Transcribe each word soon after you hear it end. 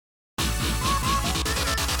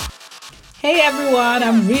Hey everyone,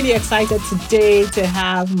 I'm really excited today to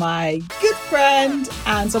have my good friend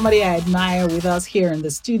and somebody I admire with us here in the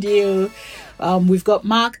studio. We've got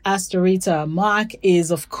Mark Astorita. Mark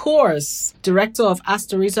is, of course, director of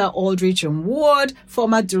Astorita Aldrich and Ward,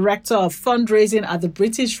 former director of fundraising at the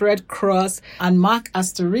British Red Cross, and Mark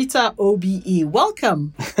Astorita OBE.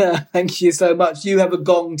 Welcome. Thank you so much. You have a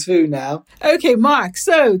gong too now. Okay, Mark.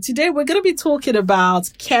 So today we're going to be talking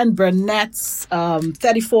about Ken Burnett's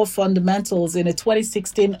 34 Fundamentals in a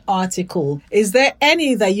 2016 article. Is there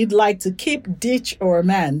any that you'd like to keep, ditch, or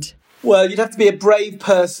amend? Well, you'd have to be a brave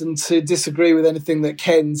person to disagree with anything that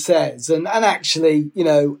Ken says. And actually,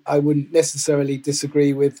 I wouldn't necessarily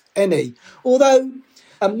disagree with any. Although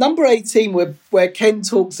number 18, where Ken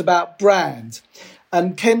talks about brand.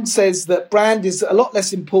 And Ken says that brand is a lot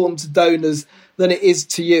less important to donors than it is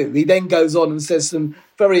to you. He then goes on and says some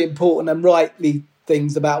very important and rightly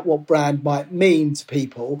things about what brand might mean to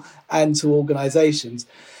people and to organisations.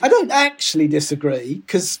 I don't actually disagree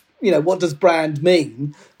because, what does brand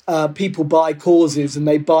mean? People buy causes and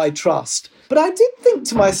they buy trust. But I did think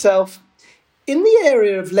to myself, in the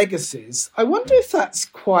area of legacies, I wonder if that's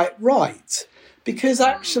quite right. Because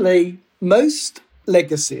actually, most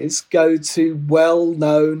legacies go to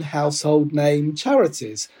well-known household name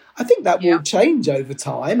charities. I think that will change over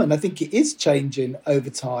time, and I think it is changing over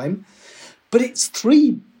time. But it's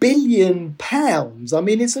 £3 billion. I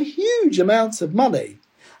mean, it's a huge amount of money.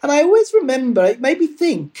 And I always remember, it made me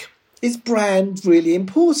think, is brand really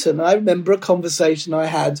important? I remember a conversation I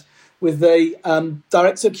had with the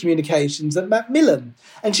Director of Communications at Macmillan.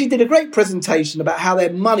 And she did a great presentation about how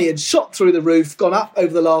their money had shot through the roof, gone up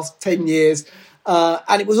over the last 10 years.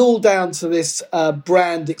 And it was all down to this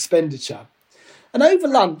brand expenditure. And over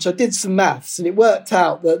lunch, I did some maths and it worked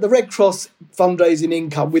out that the Red Cross fundraising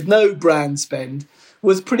income with no brand spend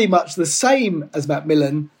was pretty much the same as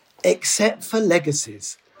Macmillan, except for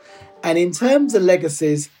legacies. And in terms of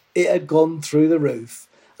legacies, it had gone through the roof.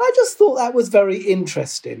 I just thought that was very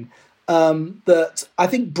interesting, that I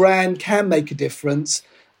think brand can make a difference.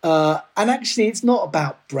 And actually, it's not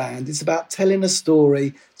about brand. It's about telling a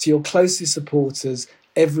story to your closest supporters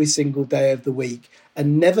every single day of the week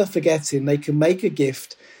and never forgetting they can make a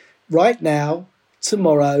gift right now,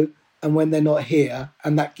 tomorrow, and when they're not here.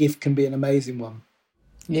 And that gift can be an amazing one.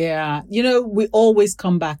 Yeah, we always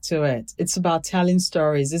come back to it. It's about telling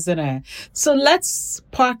stories, isn't it? So let's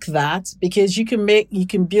park that because you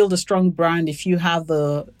can build a strong brand if you have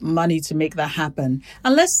the money to make that happen.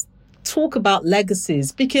 And let's talk about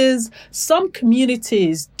legacies because some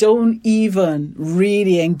communities don't even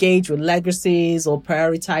really engage with legacies or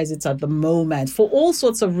prioritize it at the moment for all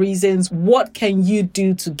sorts of reasons. What can you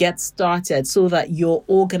do to get started so that your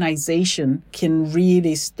organization can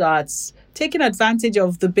really start taking advantage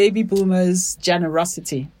of the baby boomers'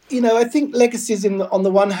 generosity? I think legacies on the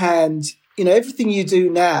one hand, everything you do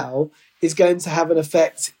now is going to have an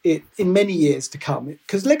effect in many years to come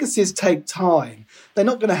because legacies take time. They're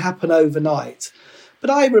not going to happen overnight.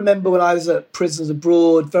 But I remember when I was at Prisoners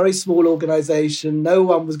Abroad, very small organisation, no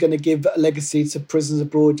one was going to give a legacy to Prisoners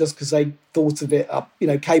Abroad just because they thought of it up,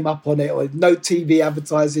 came up on it, or no TV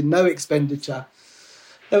advertising, no expenditure.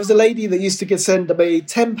 There was a lady that used to send me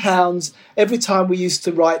 £10 every time we used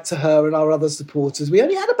to write to her and our other supporters. We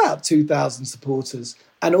only had about 2,000 supporters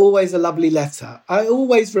and always a lovely letter. I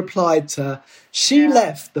always replied to her. She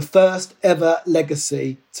left the first ever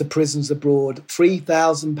legacy to Prisoners Abroad,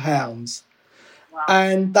 £3,000. Wow.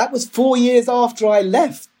 And that was 4 years after I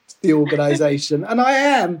left the organisation. And I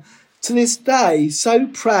am, to this day, so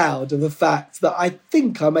proud of the fact that I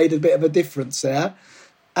think I made a bit of a difference there.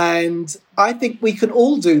 And I think we can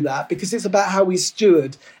all do that because it's about how we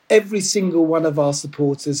steward every single one of our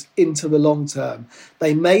supporters into the long term.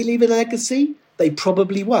 They may leave a legacy, they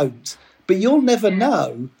probably won't, but you'll never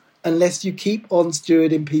know unless you keep on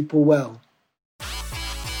stewarding people well.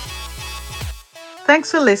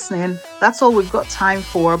 Thanks for listening. That's all we've got time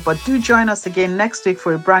for, but do join us again next week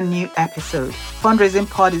for a brand new episode. Fundraising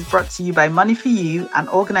Pod is brought to you by Money for You, an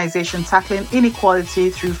organization tackling inequality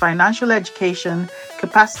through financial education,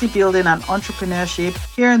 capacity building and entrepreneurship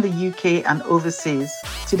here in the UK and overseas.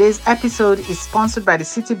 Today's episode is sponsored by the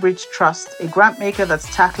City Bridge Trust, a grant maker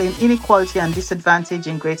that's tackling inequality and disadvantage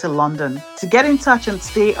in Greater London. To get in touch and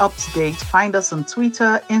stay up to date, find us on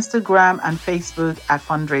Twitter, Instagram and Facebook at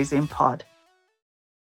Fundraising Pod.